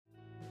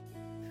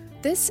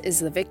This is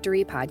the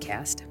Victory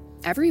Podcast.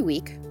 Every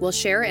week, we'll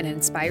share an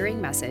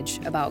inspiring message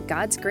about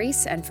God's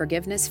grace and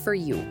forgiveness for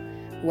you,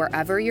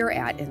 wherever you're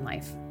at in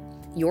life.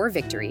 Your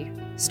victory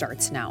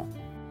starts now.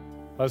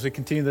 As we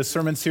continue this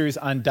sermon series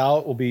on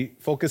doubt, we'll be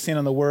focusing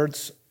on the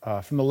words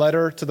from the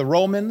letter to the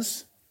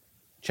Romans,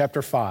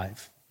 chapter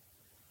 5.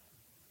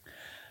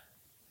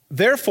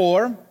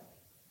 Therefore,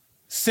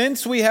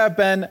 since we have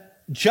been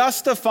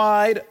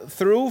justified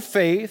through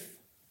faith,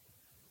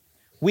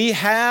 we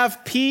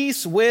have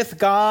peace with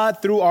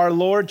God through our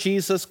Lord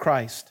Jesus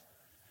Christ,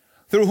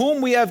 through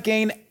whom we have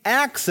gained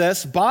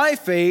access by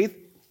faith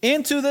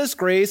into this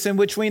grace in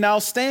which we now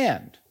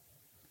stand.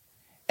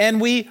 And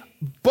we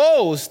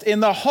boast in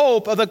the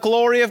hope of the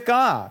glory of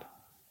God.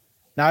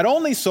 Not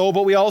only so,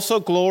 but we also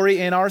glory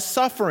in our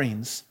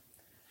sufferings,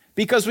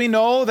 because we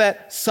know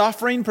that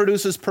suffering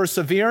produces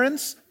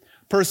perseverance,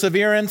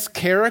 perseverance,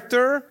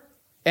 character,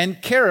 and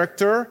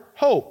character,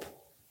 hope.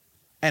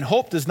 And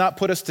hope does not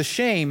put us to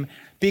shame,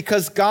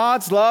 because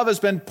God's love has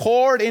been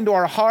poured into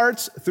our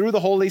hearts through the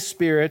Holy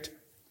Spirit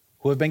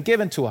who have been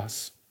given to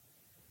us.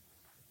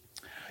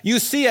 You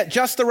see, at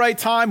just the right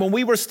time, when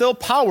we were still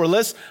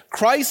powerless,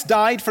 Christ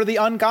died for the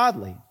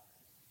ungodly.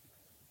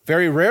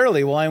 Very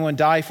rarely will anyone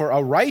die for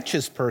a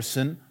righteous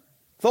person,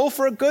 though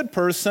for a good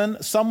person,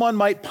 someone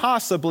might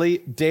possibly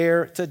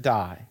dare to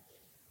die.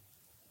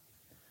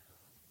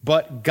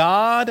 But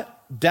God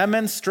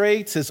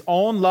demonstrates his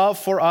own love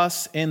for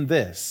us in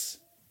this: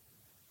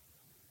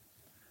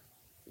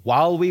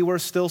 while we were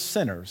still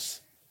sinners,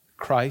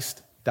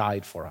 Christ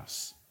died for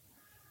us.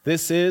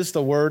 This is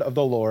the word of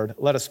the Lord.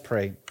 Let us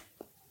pray.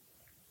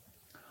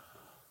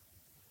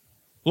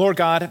 Lord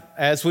God,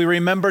 as we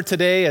remember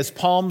today as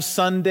Palm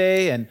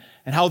Sunday and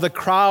how the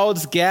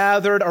crowds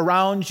gathered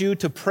around you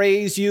to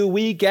praise you,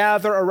 we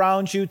gather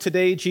around you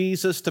today,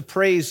 Jesus, to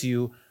praise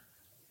you,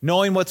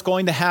 knowing what's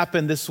going to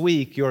happen this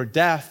week, your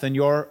death and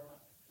your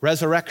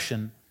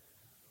resurrection.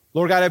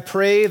 Lord God, I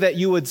pray that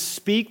you would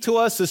speak to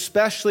us,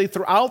 especially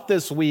throughout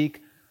this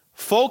week,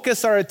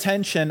 focus our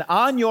attention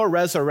on your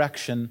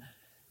resurrection,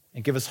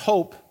 and give us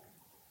hope.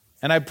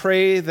 And I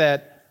pray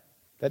that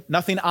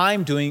nothing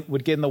I'm doing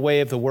would get in the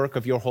way of the work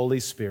of your Holy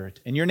Spirit.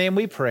 In your name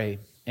we pray,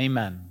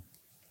 amen.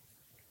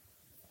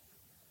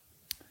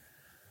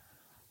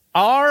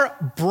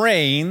 Our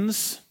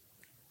brains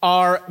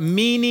are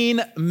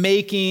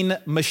meaning-making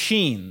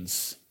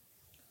machines.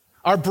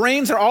 Our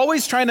brains are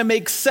always trying to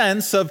make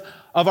sense of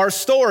our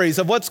stories,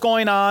 of what's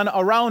going on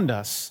around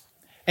us.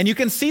 And you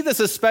can see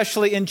this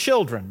especially in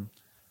children.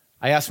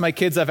 I asked my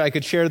kids if I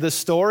could share this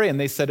story, and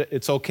they said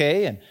it's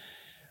okay. And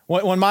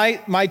when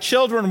my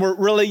children were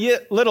really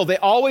little, they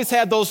always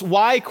had those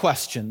why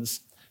questions.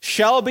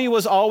 Shelby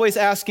was always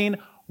asking,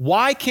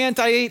 why can't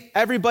I eat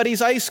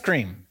everybody's ice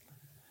cream?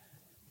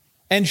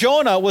 And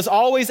Jonah was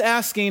always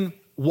asking,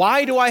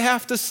 why do I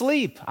have to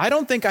sleep? I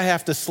don't think I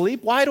have to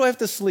sleep. Why do I have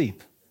to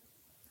sleep?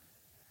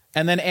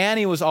 And then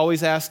Annie was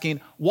always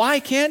asking, why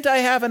can't I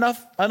have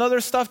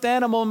another stuffed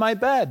animal in my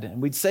bed?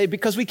 And we'd say,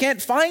 because we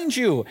can't find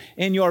you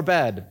in your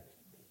bed.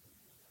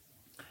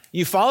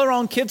 You follow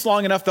around kids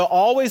long enough, they'll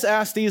always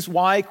ask these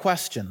why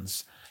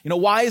questions. You know,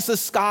 why is the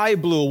sky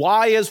blue?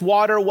 Why is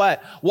water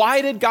wet?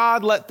 Why did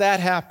God let that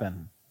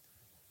happen?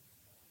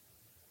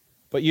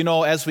 But you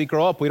know, as we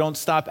grow up, we don't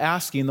stop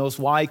asking those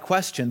why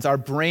questions. Our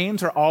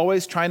brains are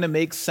always trying to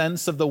make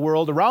sense of the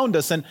world around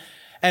us.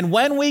 And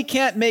when we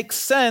can't make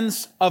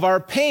sense of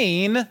our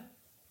pain,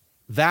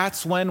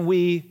 that's when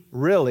we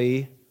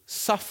really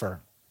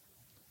suffer.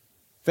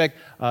 In fact,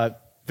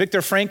 Viktor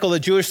Frankl, the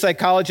Jewish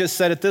psychologist,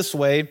 said it this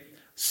way: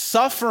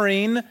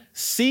 suffering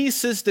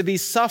ceases to be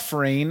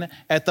suffering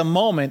at the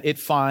moment it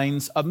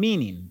finds a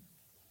meaning.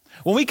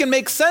 When we can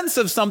make sense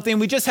of something,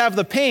 we just have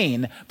the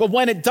pain. But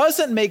when it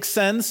doesn't make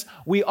sense,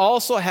 we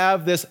also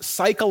have this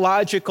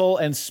psychological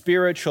and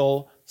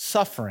spiritual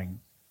suffering.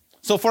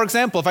 So, for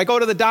example, if I go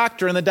to the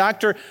doctor and the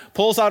doctor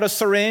pulls out a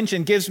syringe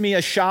and gives me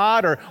a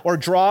shot or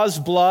draws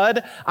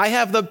blood, I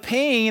have the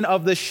pain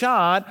of the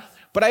shot,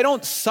 but I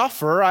don't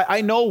suffer.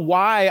 I know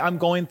why I'm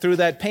going through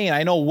that pain.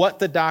 I know what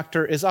the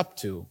doctor is up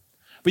to.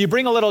 But you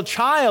bring a little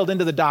child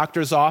into the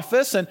doctor's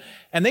office and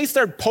they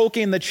start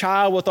poking the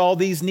child with all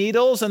these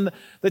needles, and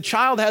the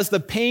child has the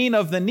pain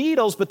of the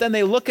needles, but then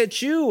they look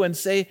at you and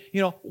say,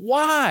 you know,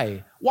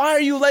 why? Why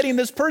are you letting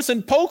this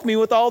person poke me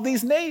with all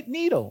these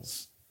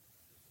needles?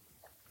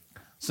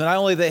 So not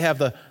only do they have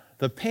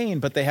the pain,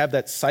 but they have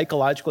that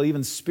psychological,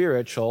 even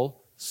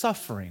spiritual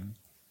suffering.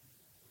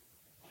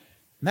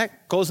 And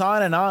that goes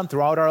on and on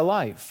throughout our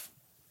life.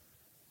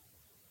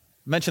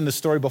 I mentioned this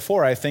story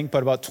before, I think,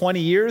 but about 20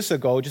 years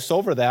ago, just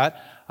over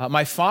that,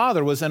 my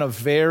father was in a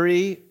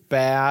very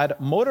bad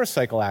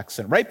motorcycle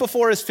accident. Right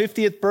before his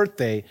 50th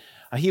birthday,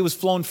 he was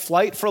flown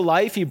flight for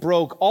life. He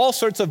broke all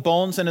sorts of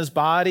bones in his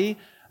body.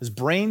 His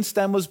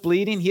brainstem was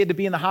bleeding. He had to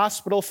be in the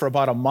hospital for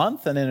about a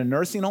month and in a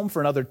nursing home for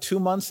another 2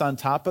 months on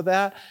top of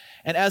that.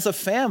 And as a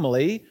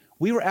family,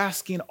 we were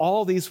asking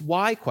all these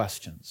why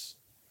questions.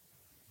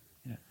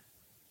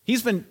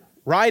 He's been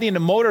riding a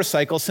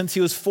motorcycle since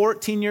he was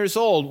 14 years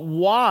old.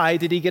 Why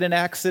did he get an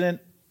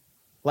accident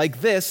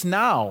like this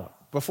now,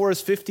 before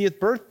his 50th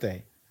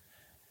birthday?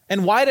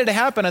 And why did it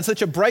happen on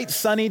such a bright,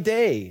 sunny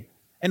day?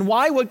 And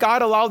why would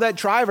God allow that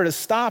driver to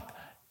stop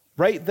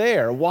right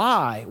there?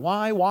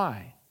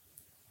 Why?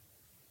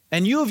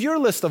 And you have your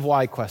list of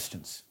why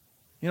questions.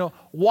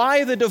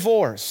 Why the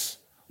divorce?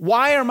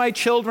 Why are my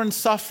children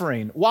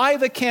suffering? Why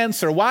the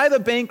cancer? Why the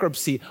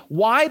bankruptcy?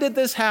 Why did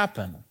this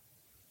happen?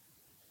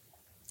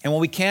 And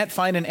when we can't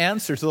find an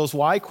answer to those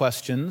why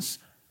questions,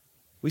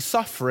 we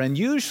suffer. And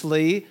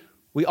usually,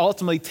 we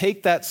ultimately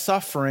take that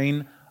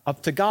suffering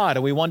up to God.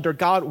 And we wonder,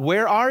 God,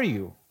 where are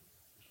you?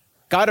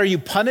 God, are you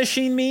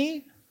punishing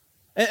me?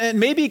 And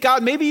maybe,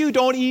 God, maybe you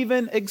don't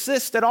even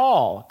exist at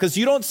all because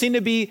you don't seem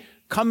to be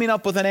coming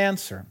up with an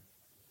answer.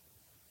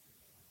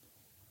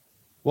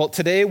 Well,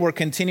 today we're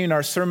continuing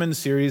our sermon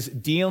series,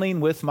 Dealing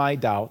with My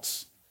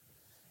Doubts.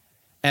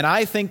 And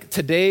I think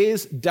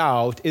today's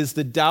doubt is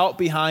the doubt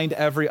behind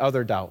every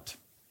other doubt.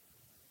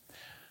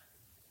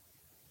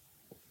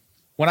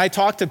 When I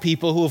talk to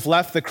people who have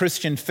left the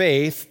Christian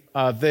faith,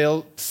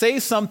 they'll say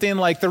something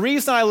like, the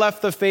reason I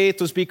left the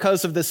faith was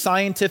because of the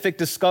scientific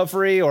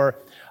discovery or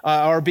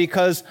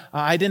because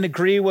I didn't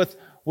agree with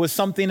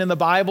something in the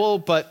Bible.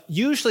 But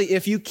usually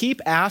if you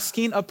keep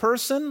asking a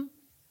person,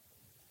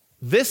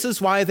 this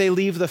is why they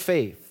leave the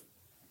faith.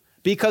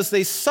 Because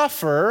they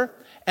suffer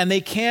and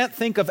they can't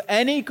think of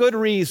any good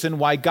reason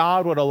why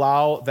God would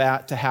allow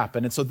that to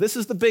happen. And so this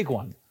is the big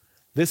one.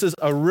 This is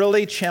a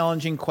really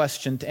challenging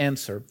question to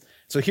answer.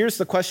 So here's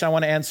the question I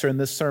want to answer in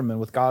this sermon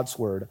with God's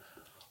word.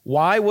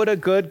 Why would a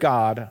good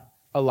God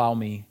allow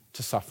me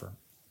to suffer?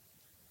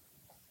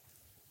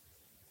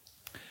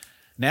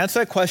 And to answer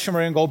that question,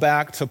 we're going to go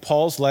back to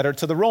Paul's letter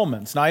to the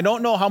Romans. Now, I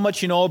don't know how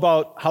much you know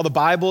about how the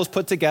Bible is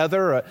put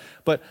together,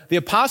 but the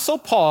Apostle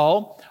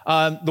Paul,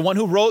 the one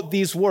who wrote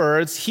these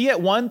words, he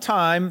at one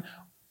time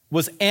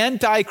was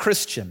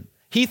anti-Christian.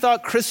 He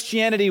thought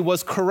Christianity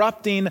was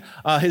corrupting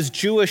his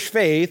Jewish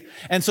faith,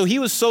 and so he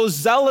was so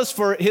zealous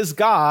for his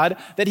God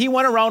that he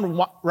went around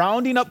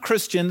rounding up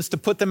Christians to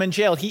put them in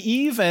jail. He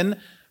even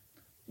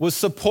was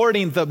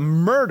supporting the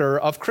murder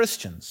of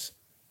Christians.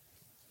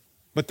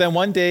 But then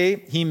one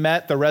day he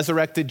met the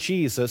resurrected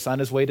Jesus on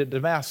his way to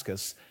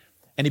Damascus,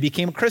 and he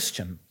became a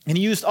Christian. And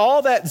he used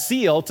all that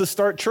zeal to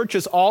start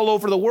churches all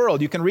over the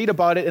world. You can read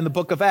about it in the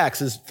book of Acts,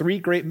 his 3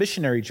 great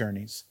missionary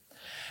journeys.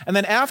 And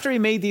then after he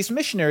made these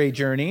missionary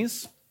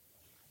journeys,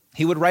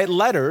 he would write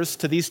letters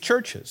to these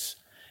churches.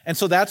 And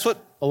so that's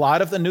what a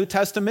lot of the New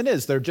Testament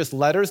is. They're just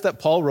letters that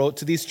Paul wrote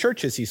to these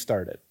churches he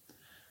started.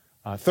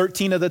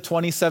 13 of the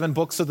 27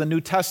 books of the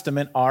New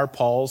Testament are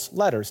Paul's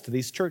letters to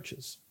these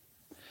churches.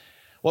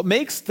 What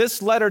makes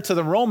this letter to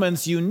the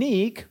Romans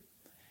unique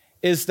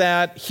is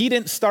that he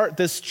didn't start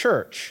this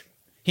church.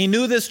 He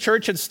knew this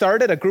church had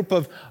started, a group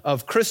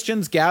of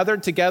Christians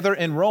gathered together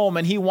in Rome,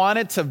 and he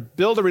wanted to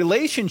build a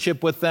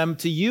relationship with them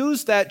to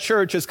use that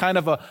church as kind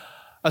of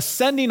a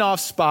sending off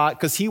spot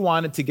because he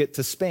wanted to get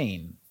to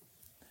Spain.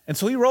 And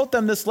so he wrote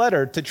them this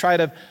letter to try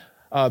to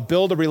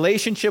build a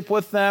relationship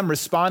with them,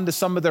 respond to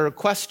some of their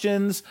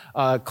questions,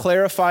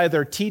 clarify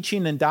their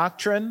teaching and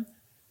doctrine.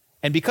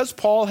 And because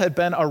Paul had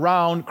been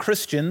around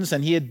Christians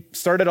and he had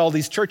started all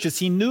these churches,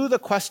 he knew the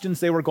questions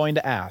they were going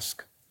to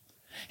ask.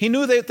 He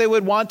knew that they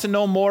would want to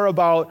know more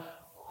about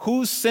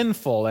who's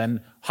sinful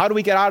and how do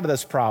we get out of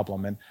this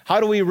problem and how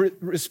do we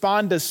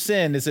respond to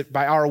sin? Is it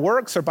by our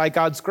works or by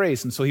God's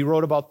grace? And so he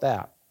wrote about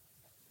that.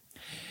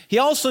 He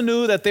also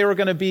knew that they were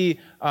going to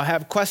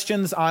have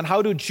questions on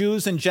how do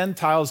Jews and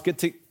Gentiles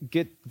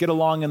get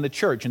along in the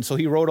church. And so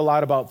he wrote a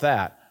lot about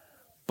that.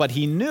 But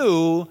he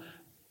knew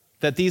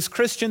that these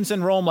Christians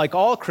in Rome, like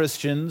all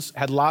Christians,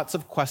 had lots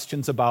of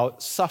questions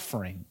about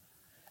suffering.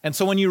 And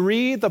so when you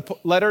read the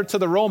letter to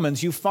the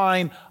Romans, you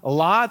find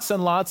lots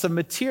and lots of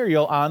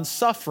material on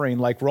suffering,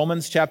 like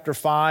Romans chapter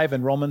 5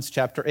 and Romans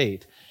chapter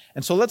 8.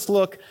 And so we're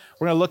going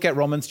to look at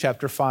Romans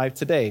chapter 5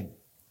 today.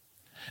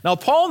 Now,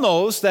 Paul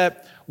knows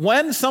that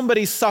when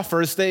somebody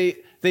suffers, they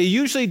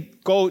usually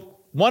go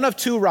one of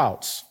 2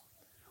 routes.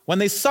 When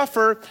they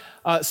suffer,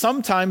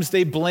 sometimes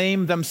they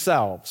blame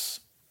themselves.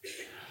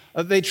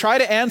 They try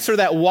to answer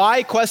that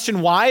why question,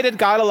 why did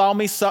God allow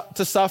me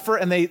to suffer?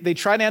 And they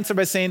try to answer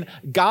by saying,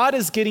 God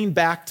is getting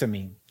back to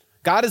me.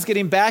 God is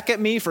getting back at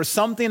me for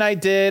something I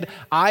did.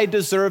 I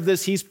deserve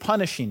this. He's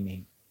punishing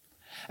me.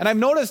 And I've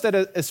noticed that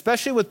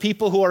especially with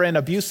people who are in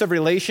abusive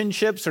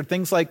relationships or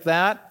things like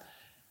that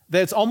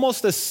it's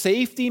almost a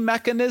safety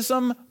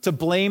mechanism to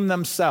blame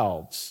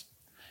themselves.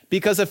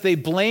 Because if they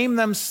blame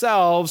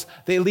themselves,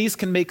 they at least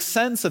can make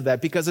sense of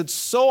that because it's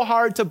so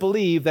hard to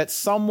believe that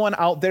someone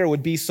out there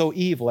would be so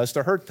evil as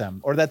to hurt them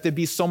or that there'd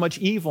be so much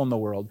evil in the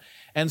world.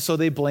 And so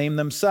they blame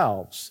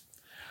themselves.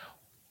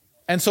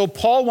 And so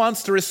Paul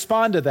wants to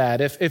respond to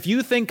that. If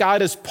you think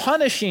God is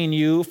punishing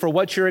you for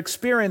what you're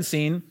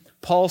experiencing,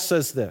 Paul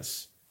says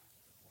this.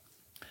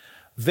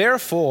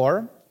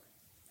 Therefore,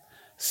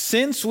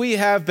 since we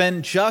have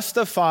been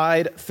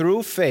justified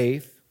through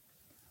faith,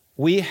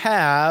 we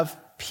have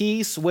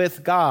peace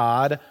with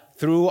God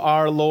through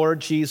our Lord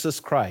Jesus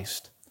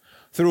Christ,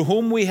 through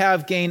whom we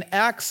have gained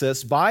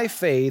access by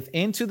faith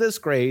into this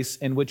grace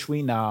in which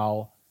we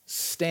now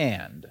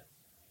stand.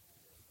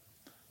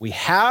 We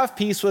have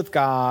peace with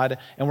God,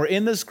 and we're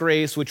in this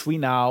grace which we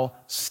now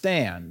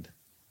stand.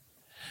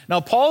 Now,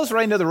 Paul is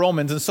writing to the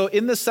Romans, and so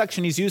in this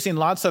section, he's using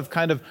lots of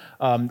kind of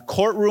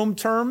courtroom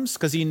terms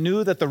because he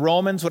knew that the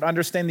Romans would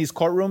understand these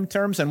courtroom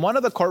terms, and one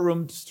of the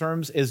courtroom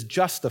terms is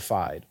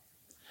justified.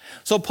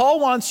 So Paul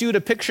wants you to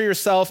picture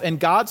yourself in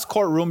God's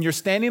courtroom. You're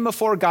standing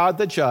before God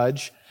the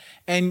judge,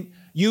 and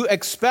you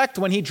expect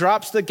when he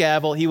drops the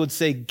gavel, he would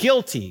say,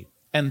 guilty,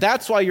 and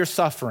that's why you're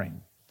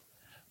suffering.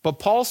 But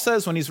Paul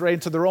says when he's writing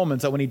to the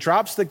Romans that when he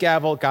drops the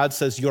gavel, God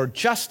says, you're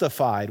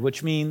justified,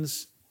 which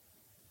means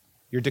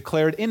you're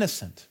declared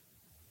innocent.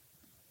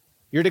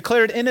 You're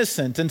declared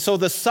innocent. And so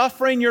the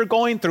suffering you're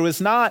going through is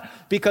not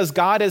because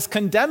God is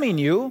condemning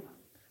you.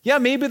 Yeah,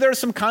 maybe there are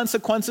some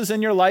consequences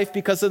in your life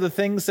because of the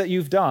things that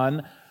you've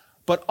done,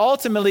 but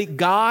ultimately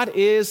God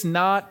is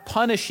not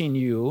punishing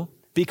you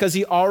because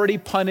he already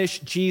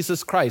punished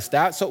Jesus Christ.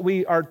 That's what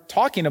we are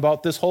talking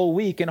about this whole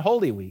week in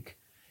Holy Week,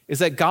 is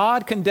that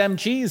God condemned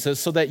Jesus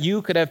so that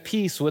you could have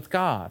peace with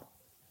God.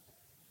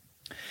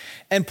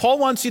 And Paul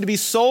wants you to be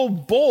so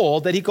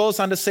bold that he goes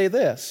on to say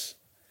this,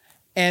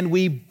 and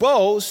we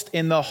boast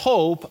in the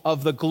hope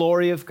of the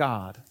glory of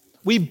God.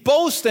 We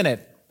boast in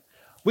it.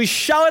 We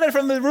shout it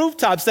from the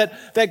rooftops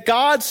that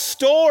God's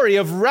story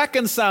of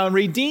reconciling,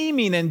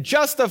 redeeming, and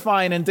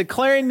justifying and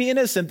declaring me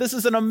innocent, this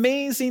is an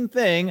amazing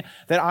thing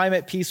that I'm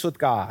at peace with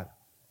God,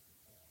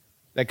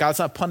 that God's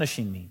not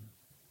punishing me.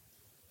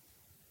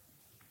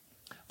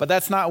 But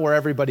that's not where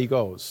everybody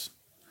goes.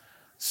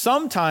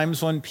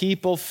 Sometimes when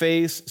people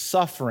face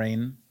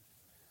suffering,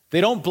 they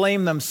don't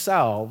blame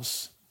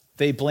themselves,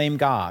 they blame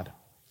God.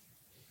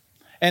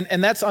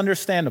 And that's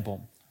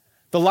understandable.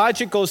 The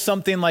logic goes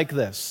something like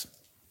this.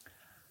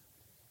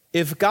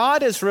 If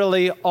God is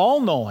really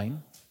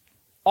all-knowing,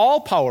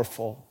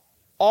 all-powerful,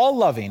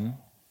 all-loving,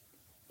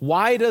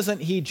 why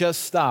doesn't he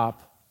just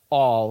stop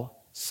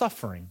all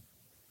suffering?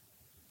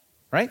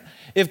 Right?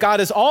 If God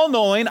is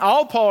all-knowing,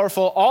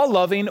 all-powerful,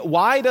 all-loving,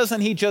 why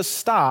doesn't he just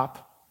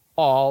stop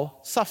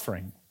all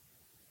suffering?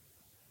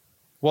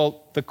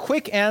 Well, the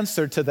quick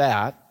answer to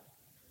that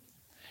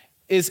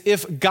is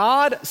if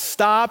God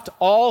stopped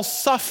all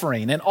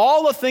suffering and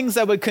all the things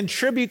that would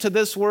contribute to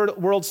this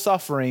world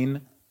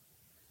suffering,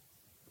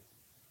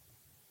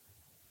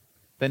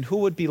 then who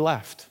would be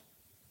left?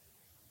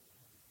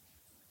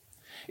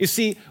 You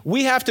see,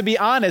 we have to be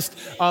honest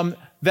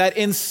that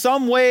in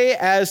some way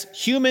as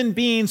human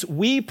beings,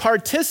 we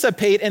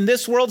participate in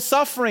this world's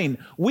suffering.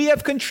 We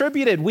have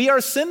contributed. We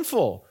are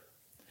sinful.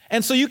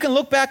 And so you can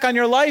look back on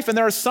your life, and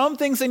there are some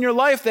things in your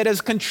life that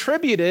has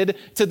contributed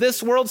to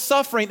this world's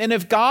suffering. And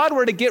if God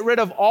were to get rid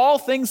of all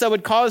things that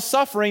would cause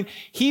suffering,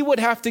 he would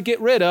have to get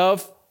rid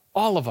of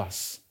all of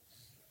us.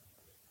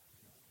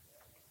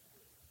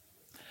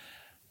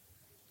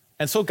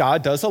 And so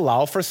God does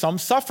allow for some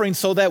suffering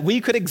so that we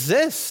could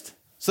exist,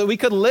 so we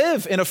could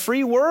live in a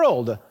free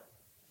world.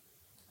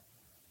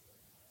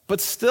 But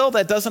still,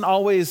 that doesn't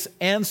always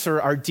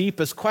answer our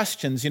deepest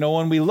questions.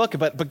 When we look,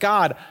 but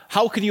God,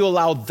 how could you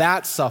allow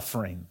that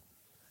suffering?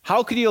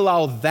 How could you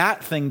allow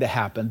that thing to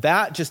happen?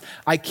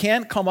 I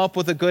can't come up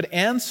with a good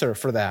answer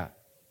for that.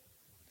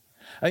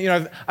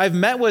 I've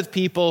met with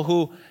people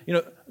who,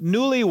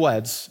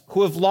 newlyweds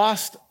who have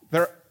lost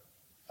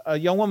a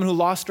young woman who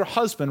lost her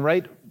husband,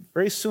 right?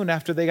 Very soon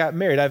after they got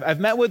married. I've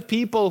met with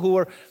people who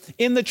were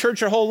in the church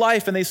their whole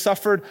life and they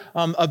suffered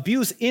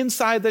abuse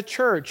inside the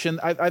church.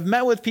 And I've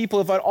met with people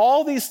who've had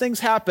all these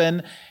things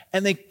happen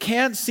and they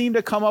can't seem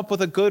to come up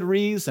with a good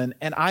reason.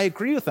 And I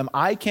agree with them.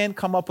 I can't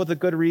come up with a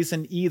good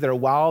reason either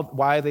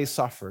why they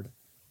suffered.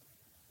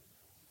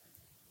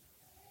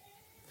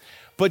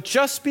 But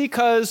just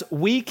because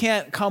we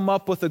can't come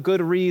up with a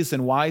good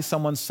reason why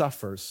someone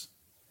suffers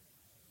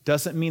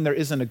doesn't mean there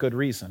isn't a good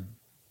reason.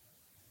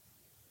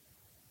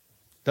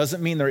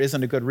 Doesn't mean there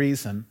isn't a good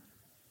reason.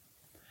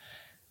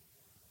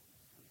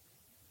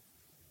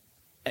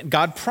 And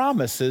God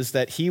promises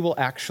that he will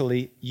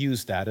actually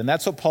use that. And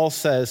that's what Paul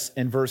says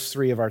in verse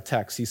 3 of our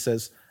text. He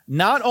says,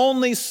 not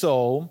only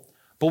so,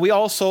 but we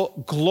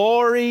also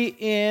glory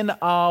in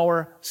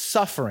our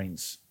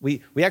sufferings.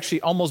 We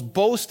actually almost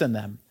boast in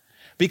them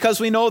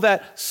because we know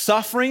that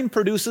suffering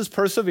produces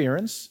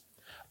perseverance,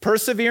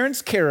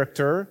 perseverance,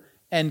 character,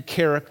 and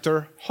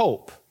character,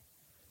 hope.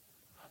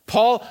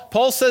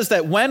 Paul says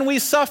that when we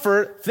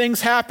suffer,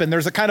 things happen.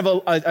 There's a kind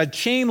of a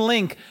chain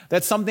link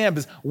that something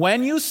happens.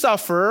 When you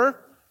suffer,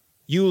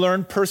 you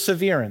learn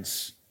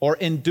perseverance or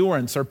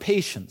endurance or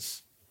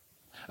patience.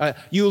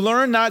 You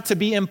learn not to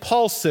be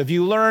impulsive.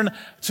 You learn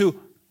to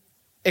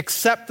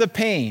accept the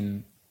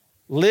pain,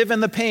 live in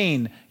the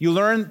pain. You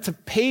learn to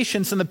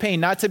patience in the pain,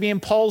 not to be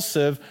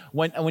impulsive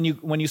when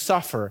you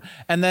suffer.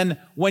 And then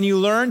when you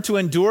learn to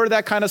endure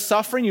that kind of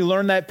suffering, you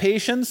learn that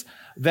patience,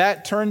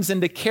 that turns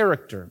into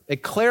character.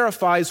 It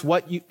clarifies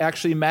what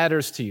actually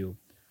matters to you.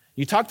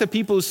 You talk to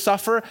people who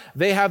suffer,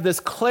 they have this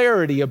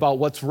clarity about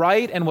what's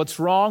right and what's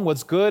wrong,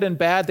 what's good and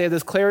bad. They have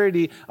this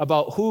clarity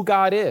about who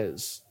God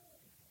is.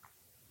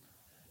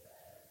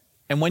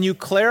 And when you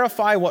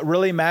clarify what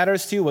really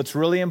matters to you, what's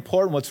really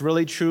important, what's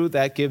really true,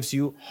 that gives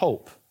you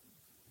hope.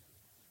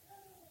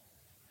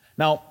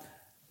 Now,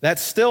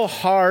 that's still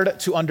hard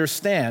to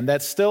understand.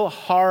 That's still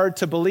hard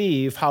to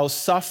believe how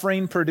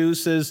suffering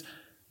produces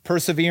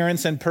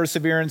perseverance and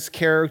perseverance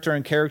character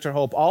and character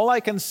hope. All I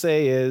can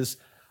say is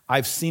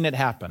I've seen it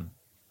happen.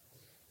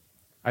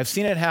 I've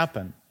seen it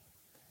happen.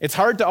 It's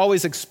hard to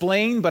always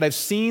explain, but I've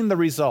seen the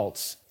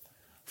results.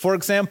 For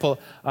example,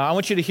 I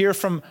want you to hear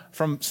from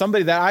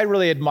somebody that I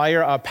really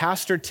admire,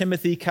 Pastor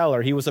Timothy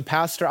Keller. He was a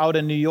pastor out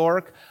in New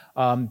York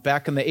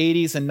back in the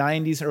 80s and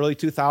 90s, early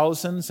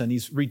 2000s, and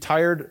he's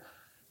retired,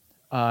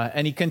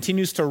 and he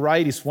continues to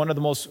write. He's one of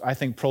the most, I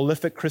think,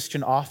 prolific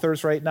Christian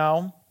authors right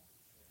now.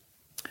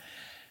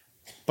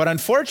 But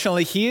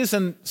unfortunately, he's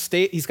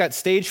got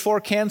stage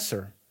 4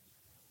 cancer.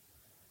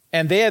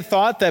 And they had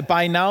thought that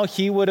by now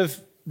he would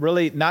have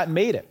really not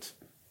made it.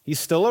 He's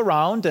still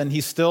around, and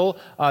he's still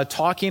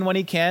talking when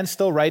he can,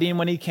 still writing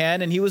when he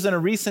can. And he was in a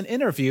recent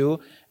interview,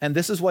 and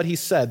this is what he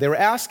said. They were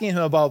asking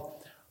him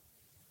about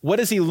what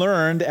has he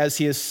learned as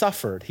he has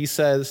suffered. He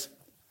says,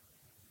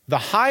 the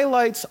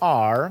highlights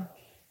are,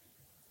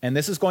 and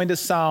this is going to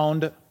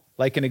sound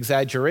like an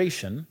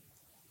exaggeration,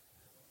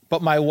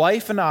 but my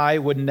wife and I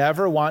would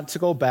never want to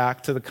go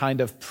back to the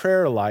kind of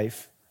prayer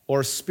life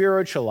or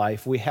spiritual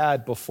life we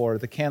had before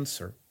the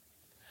cancer.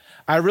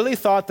 I really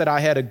thought that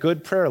I had a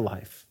good prayer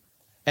life.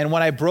 And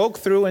when I broke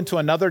through into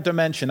another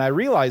dimension, I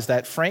realized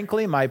that,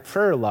 frankly, my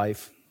prayer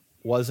life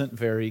wasn't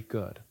very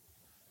good.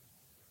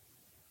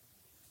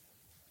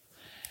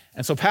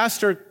 And so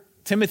Pastor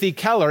Timothy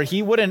Keller,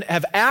 he wouldn't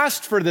have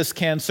asked for this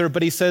cancer,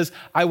 but he says,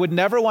 I would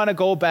never want to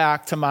go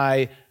back to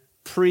my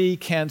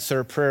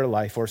pre-cancer prayer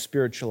life or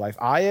spiritual life.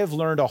 I have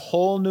learned a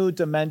whole new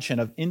dimension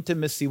of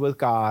intimacy with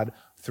God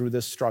through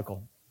this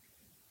struggle.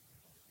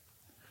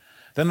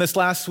 Then this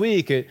last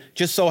week, it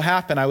just so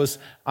happened I was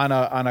on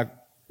a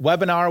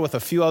webinar with a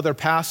few other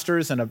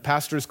pastors and a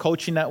pastors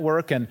coaching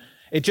network, and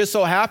it just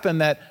so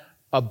happened that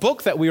a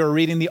book that we were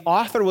reading, the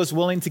author was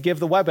willing to give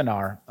the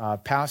webinar.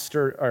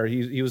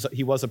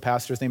 He was a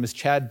pastor. His name is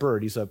Chad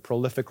Bird. He's a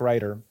prolific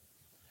writer.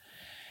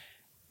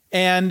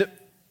 And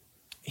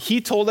he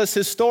told us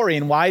his story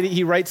and why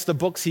he writes the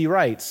books he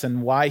writes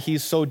and why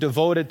he's so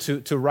devoted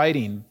to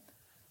writing.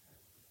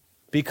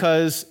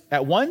 Because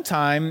at one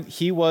time,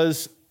 he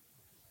was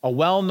a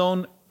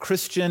well-known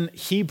Christian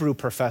Hebrew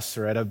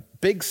professor at a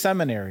big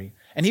seminary.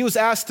 And he was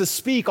asked to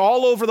speak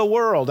all over the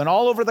world and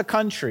all over the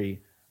country.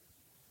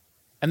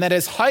 And at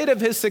his height of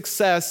his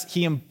success,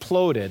 he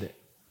imploded.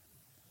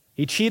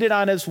 He cheated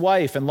on his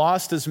wife and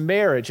lost his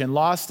marriage and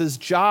lost his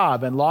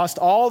job and lost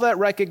all that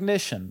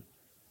recognition.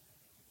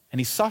 And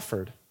he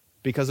suffered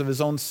because of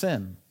his own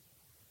sin.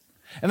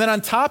 And then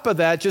on top of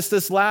that, just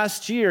this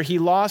last year, he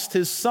lost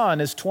his son,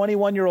 his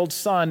 21-year-old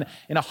son,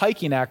 in a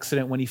hiking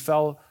accident when he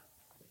fell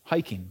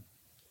hiking,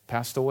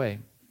 passed away.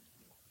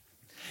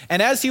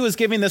 And as he was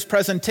giving this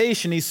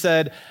presentation, he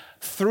said,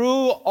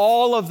 through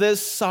all of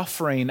this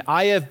suffering,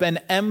 I have been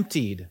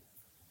emptied.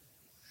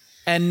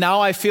 And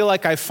now I feel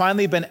like I've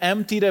finally been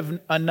emptied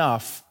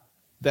enough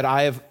that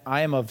I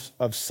am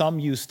of some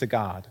use to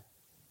God.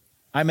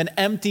 I'm an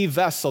empty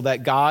vessel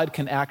that God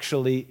can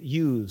actually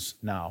use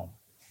now.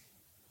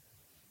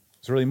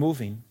 It's really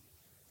moving.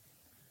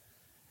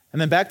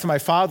 And then back to my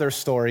father's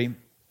story.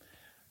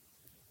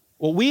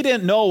 What we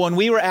didn't know when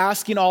we were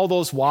asking all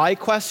those why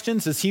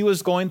questions as he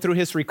was going through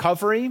his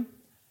recovery,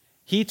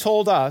 he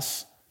told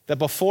us that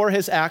before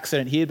his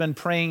accident, he had been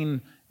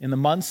praying in the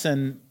months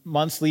and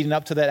months leading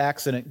up to that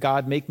accident,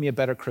 God, make me a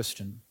better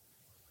Christian.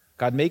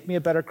 God, make me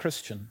a better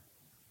Christian.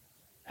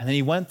 And then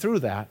he went through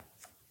that.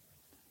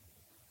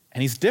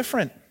 And he's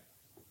different.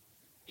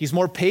 He's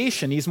more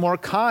patient. He's more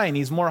kind.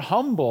 He's more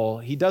humble.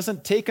 He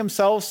doesn't take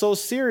himself so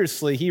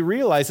seriously. He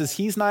realizes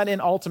he's not in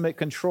ultimate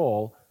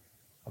control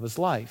of his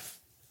life.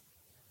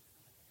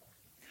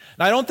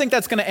 Now, I don't think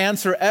that's going to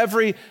answer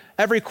every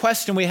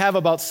question we have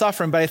about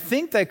suffering, but I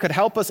think that could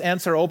help us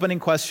answer our opening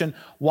question,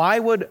 why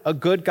would a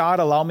good God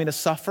allow me to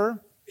suffer?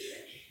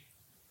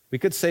 We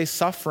could say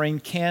suffering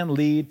can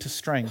lead to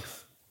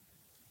strength.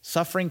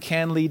 Suffering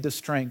can lead to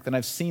strength, and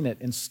I've seen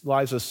it in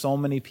lives of so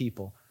many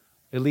people.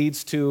 It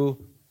leads to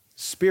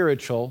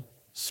spiritual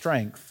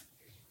strength.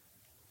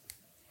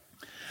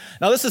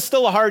 Now, this is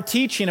still a hard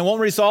teaching. It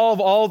won't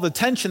resolve all the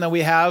tension that we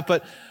have,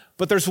 but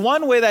there's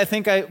one way that I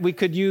think we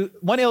could use,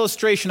 one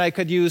illustration I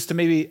could use to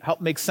maybe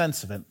help make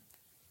sense of it.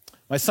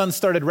 My son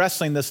started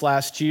wrestling this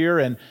last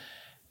year,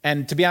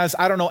 and to be honest,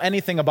 I don't know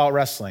anything about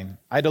wrestling.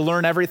 I had to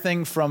learn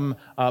everything from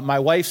my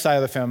wife's side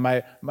of the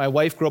family. My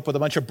wife grew up with a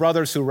bunch of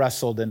brothers who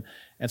wrestled, and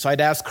so I'd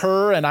ask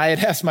her, and I had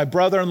asked my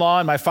brother-in-law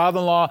and my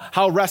father-in-law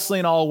how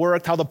wrestling all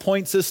worked, how the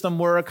point system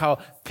worked, how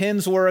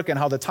pins work, and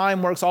how the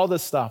time works, all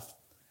this stuff.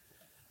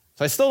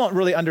 So I still don't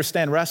really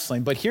understand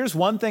wrestling, but here's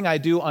one thing I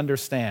do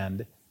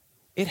understand.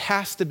 It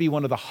has to be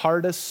one of the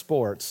hardest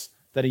sports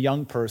that a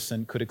young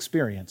person could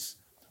experience.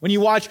 When you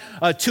watch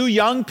two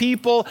young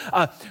people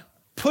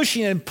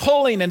pushing and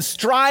pulling and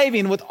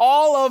striving with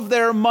all of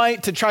their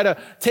might to try to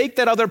take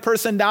that other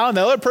person down.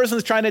 The other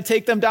person's trying to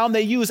take them down.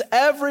 They use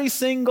every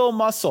single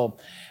muscle.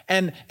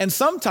 And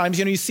sometimes,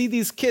 you see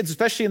these kids,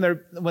 especially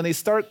when they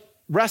start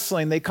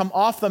wrestling, they come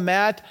off the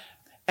mat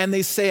and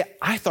they say,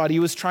 I thought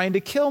he was trying to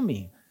kill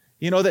me.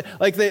 They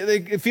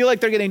feel like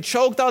they're getting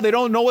choked out. They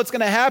don't know what's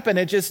going to happen.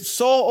 It's just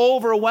so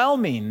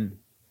overwhelming.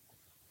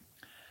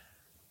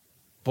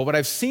 But what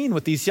I've seen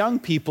with these young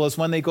people is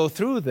when they go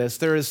through this,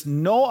 there is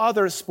no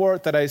other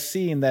sport that I've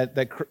seen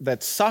that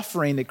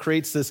suffering, it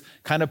creates this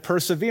kind of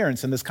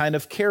perseverance and this kind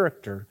of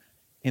character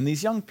in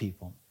these young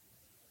people.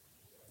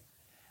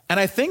 And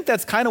I think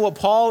that's kind of what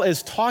Paul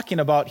is talking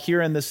about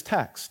here in this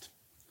text.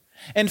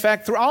 In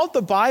fact, throughout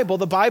the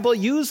Bible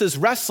uses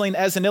wrestling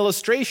as an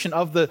illustration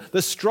of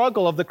the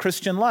struggle of the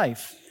Christian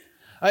life.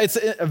 It's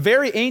a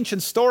very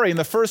ancient story in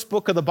the first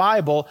book of the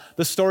Bible,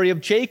 the story of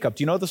Jacob.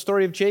 Do you know the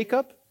story of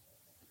Jacob?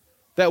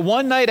 That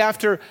one night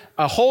after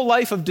a whole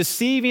life of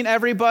deceiving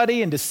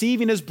everybody and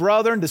deceiving his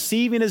brother and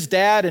deceiving his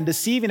dad and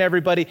deceiving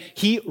everybody,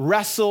 he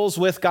wrestles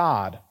with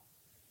God.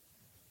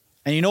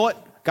 And you know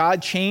what?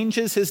 God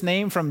changes his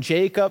name from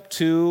Jacob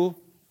to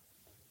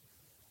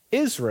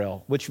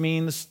Israel, which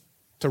means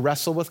to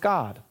wrestle with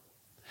God.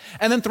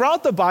 And then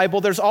throughout the Bible,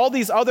 there's all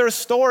these other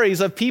stories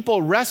of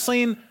people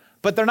wrestling,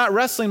 but they're not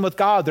wrestling with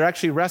God, they're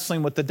actually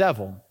wrestling with the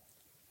devil.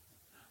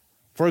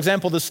 For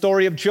example, the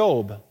story of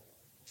Job.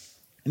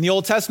 In the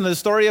Old Testament, the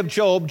story of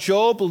Job,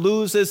 Job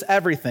loses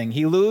everything.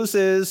 He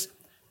loses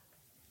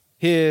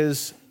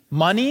his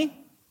money.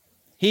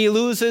 He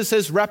loses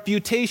his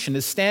reputation,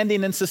 his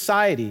standing in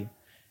society.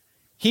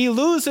 He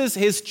loses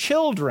his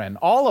children,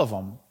 all of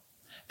them.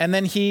 And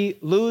then he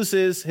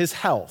loses his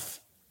health.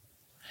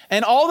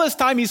 And all this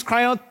time he's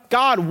crying out,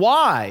 God,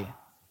 why?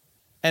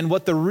 And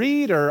what the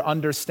reader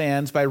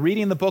understands by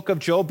reading the book of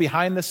Job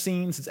behind the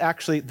scenes, it's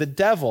actually the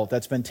devil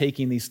that's been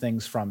taking these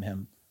things from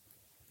him.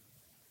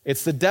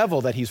 It's the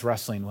devil that he's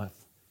wrestling with.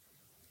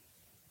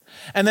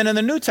 And then in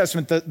the New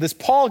Testament, this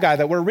Paul guy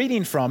that we're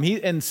reading from,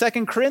 in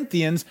 2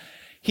 Corinthians,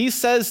 he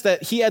says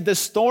that he had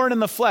this thorn in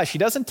the flesh. He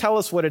doesn't tell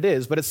us what it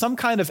is, but it's some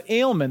kind of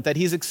ailment that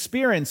he's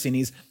experiencing.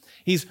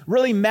 He's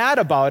really mad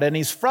about it, and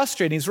he's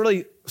frustrated. He's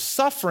really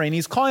suffering.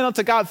 He's calling out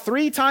to God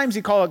 3 times.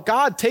 He called out,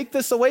 God, take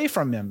this away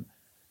from him.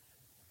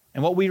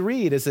 And what we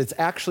read is it's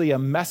actually a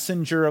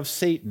messenger of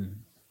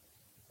Satan.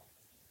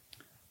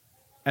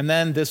 And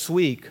then this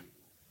week,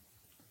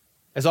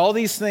 as all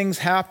these things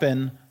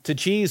happen to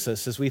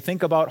Jesus, as we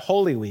think about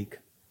Holy Week,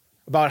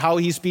 about how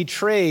he's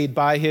betrayed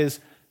by his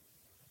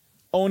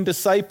own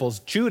disciples,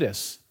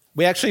 Judas,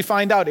 we actually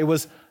find out it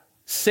was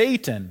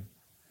Satan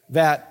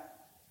that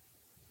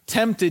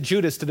tempted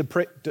Judas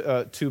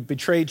to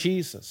betray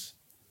Jesus.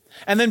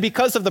 And then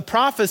because of the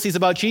prophecies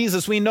about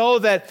Jesus, we know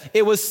that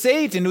it was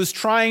Satan who was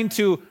trying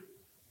to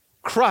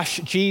crush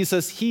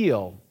Jesus'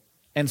 heel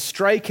and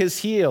strike his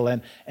heel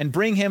and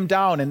bring him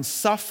down and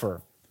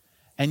suffer.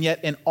 And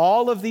yet in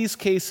all of these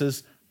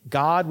cases,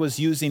 God was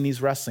using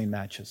these wrestling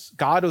matches.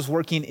 God was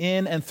working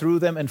in and through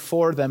them and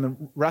for them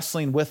and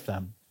wrestling with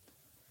them.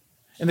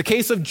 In the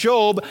case of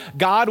Job,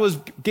 God was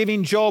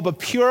giving Job a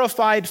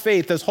purified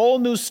faith, this whole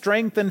new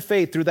strength and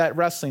faith through that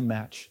wrestling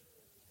match.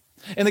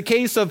 In the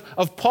case of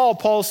Paul,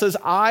 Paul says,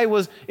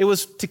 it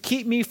was to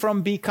keep me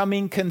from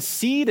becoming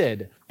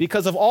conceited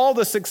because of all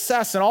the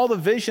success and all the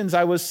visions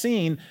I was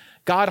seeing.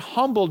 God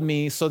humbled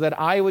me so that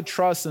I would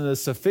trust in the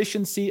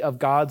sufficiency of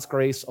God's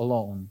grace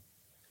alone.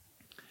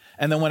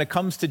 And then when it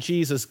comes to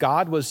Jesus,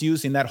 God was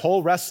using that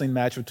whole wrestling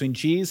match between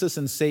Jesus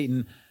and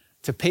Satan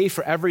to pay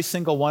for every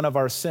single one of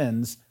our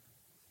sins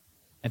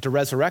and to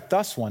resurrect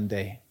us one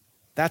day.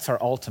 That's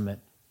our ultimate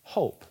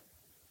hope.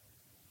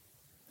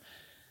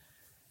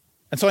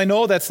 And so I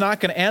know that's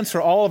not going to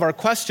answer all of our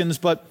questions,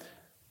 but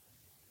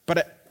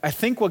I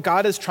think what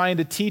God is trying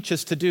to teach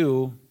us to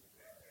do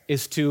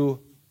is to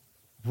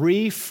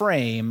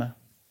reframe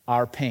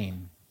our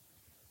pain.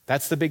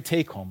 That's the big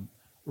take home.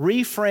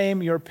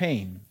 Reframe your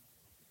pain.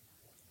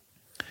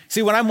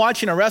 See, when I'm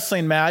watching a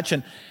wrestling match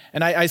and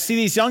I see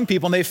these young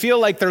people and they feel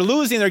like they're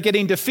losing, they're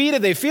getting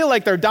defeated, they feel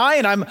like they're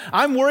dying,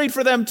 I'm worried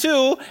for them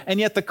too, and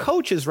yet the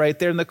coach is right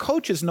there and the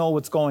coaches know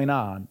what's going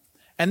on.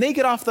 And they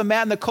get off the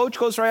mat and the coach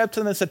goes right up to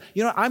them and said,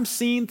 I'm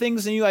seeing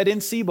things in you I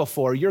didn't see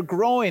before. You're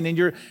growing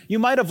and you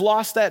might have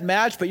lost that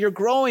match, but you're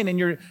growing and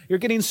you're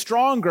getting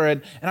stronger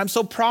and I'm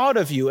so proud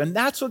of you. And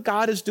that's what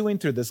God is doing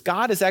through this.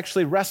 God is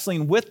actually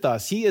wrestling with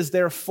us. He is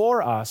there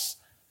for us.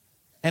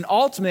 And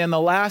ultimately, on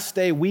the last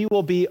day, we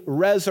will be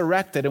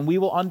resurrected and we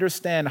will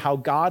understand how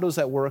God was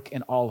at work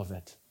in all of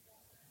it.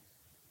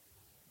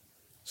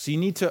 So you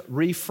need to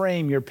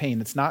reframe your pain.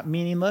 It's not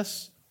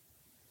meaningless.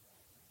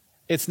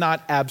 It's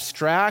not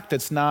abstract.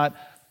 It's not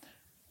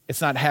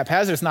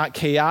haphazard. It's not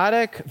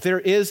chaotic. There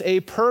is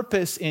a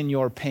purpose in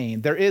your pain.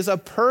 There is a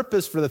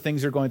purpose for the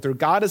things you're going through.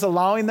 God is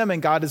allowing them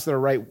and God is there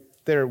right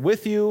there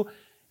with you. And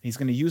he's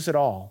going to use it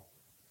all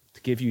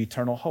to give you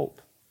eternal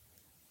hope.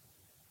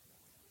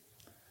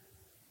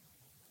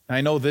 I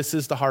know this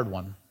is the hard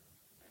one.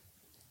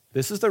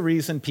 This is the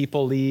reason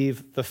people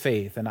leave the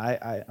faith. And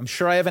I'm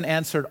sure I haven't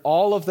answered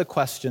all of the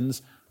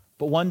questions,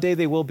 but one day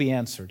they will be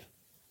answered.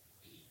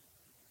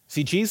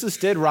 See, Jesus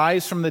did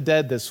rise from the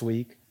dead this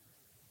week,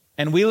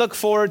 and we look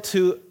forward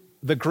to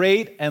the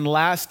great and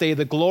last day,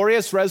 the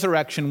glorious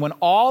resurrection, when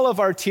all of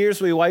our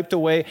tears will be wiped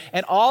away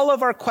and all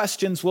of our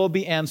questions will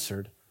be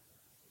answered.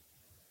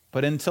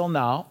 But until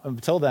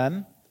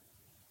then, I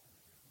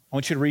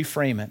want you to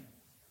reframe it.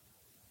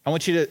 I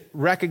want you to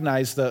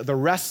recognize the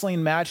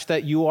wrestling match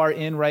that you are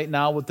in right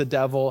now with the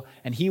devil,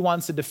 and he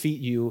wants to defeat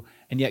you,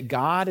 and yet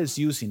God is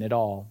using it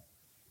all.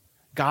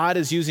 God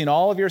is using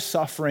all of your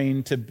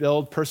suffering to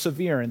build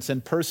perseverance,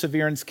 and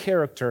perseverance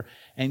character,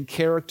 and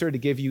character to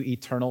give you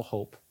eternal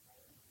hope.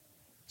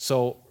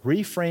 So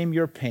reframe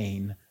your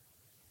pain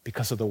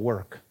because of the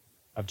work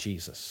of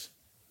Jesus.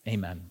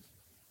 Amen.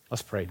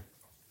 Let's pray.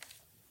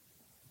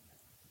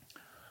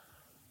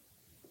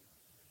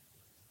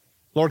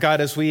 Lord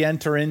God, as we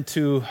enter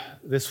into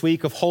this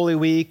week of Holy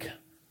Week,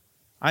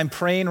 I'm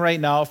praying right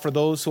now for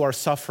those who are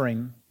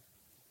suffering.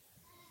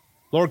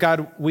 Lord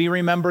God, we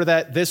remember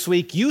that this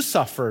week you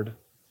suffered.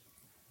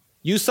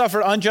 You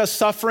suffered unjust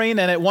suffering,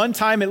 and at one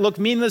time it looked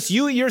meaningless.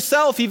 You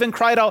yourself even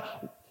cried out,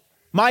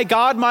 my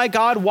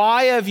God,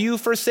 why have you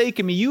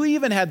forsaken me? You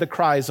even had the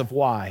cries of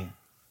why.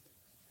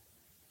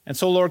 And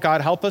so, Lord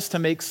God, help us to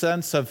make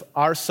sense of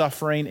our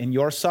suffering and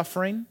your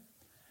suffering.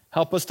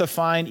 Help us to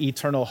find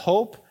eternal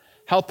hope.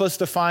 Help us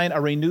to find a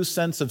renewed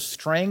sense of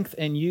strength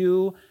in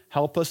you.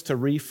 Help us to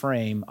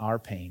reframe our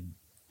pain.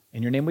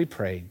 In your name we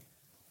pray.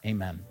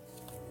 Amen.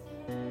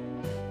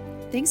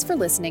 Thanks for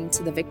listening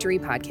to the Victory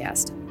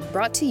Podcast,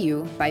 brought to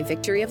you by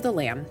Victory of the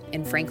Lamb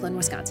in Franklin,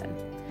 Wisconsin.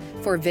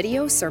 For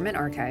video sermon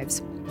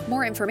archives,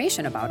 more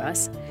information about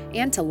us,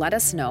 and to let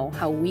us know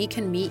how we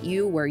can meet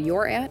you where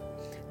you're at,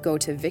 go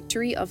to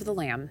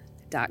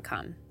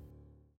victoryofthelamb.com.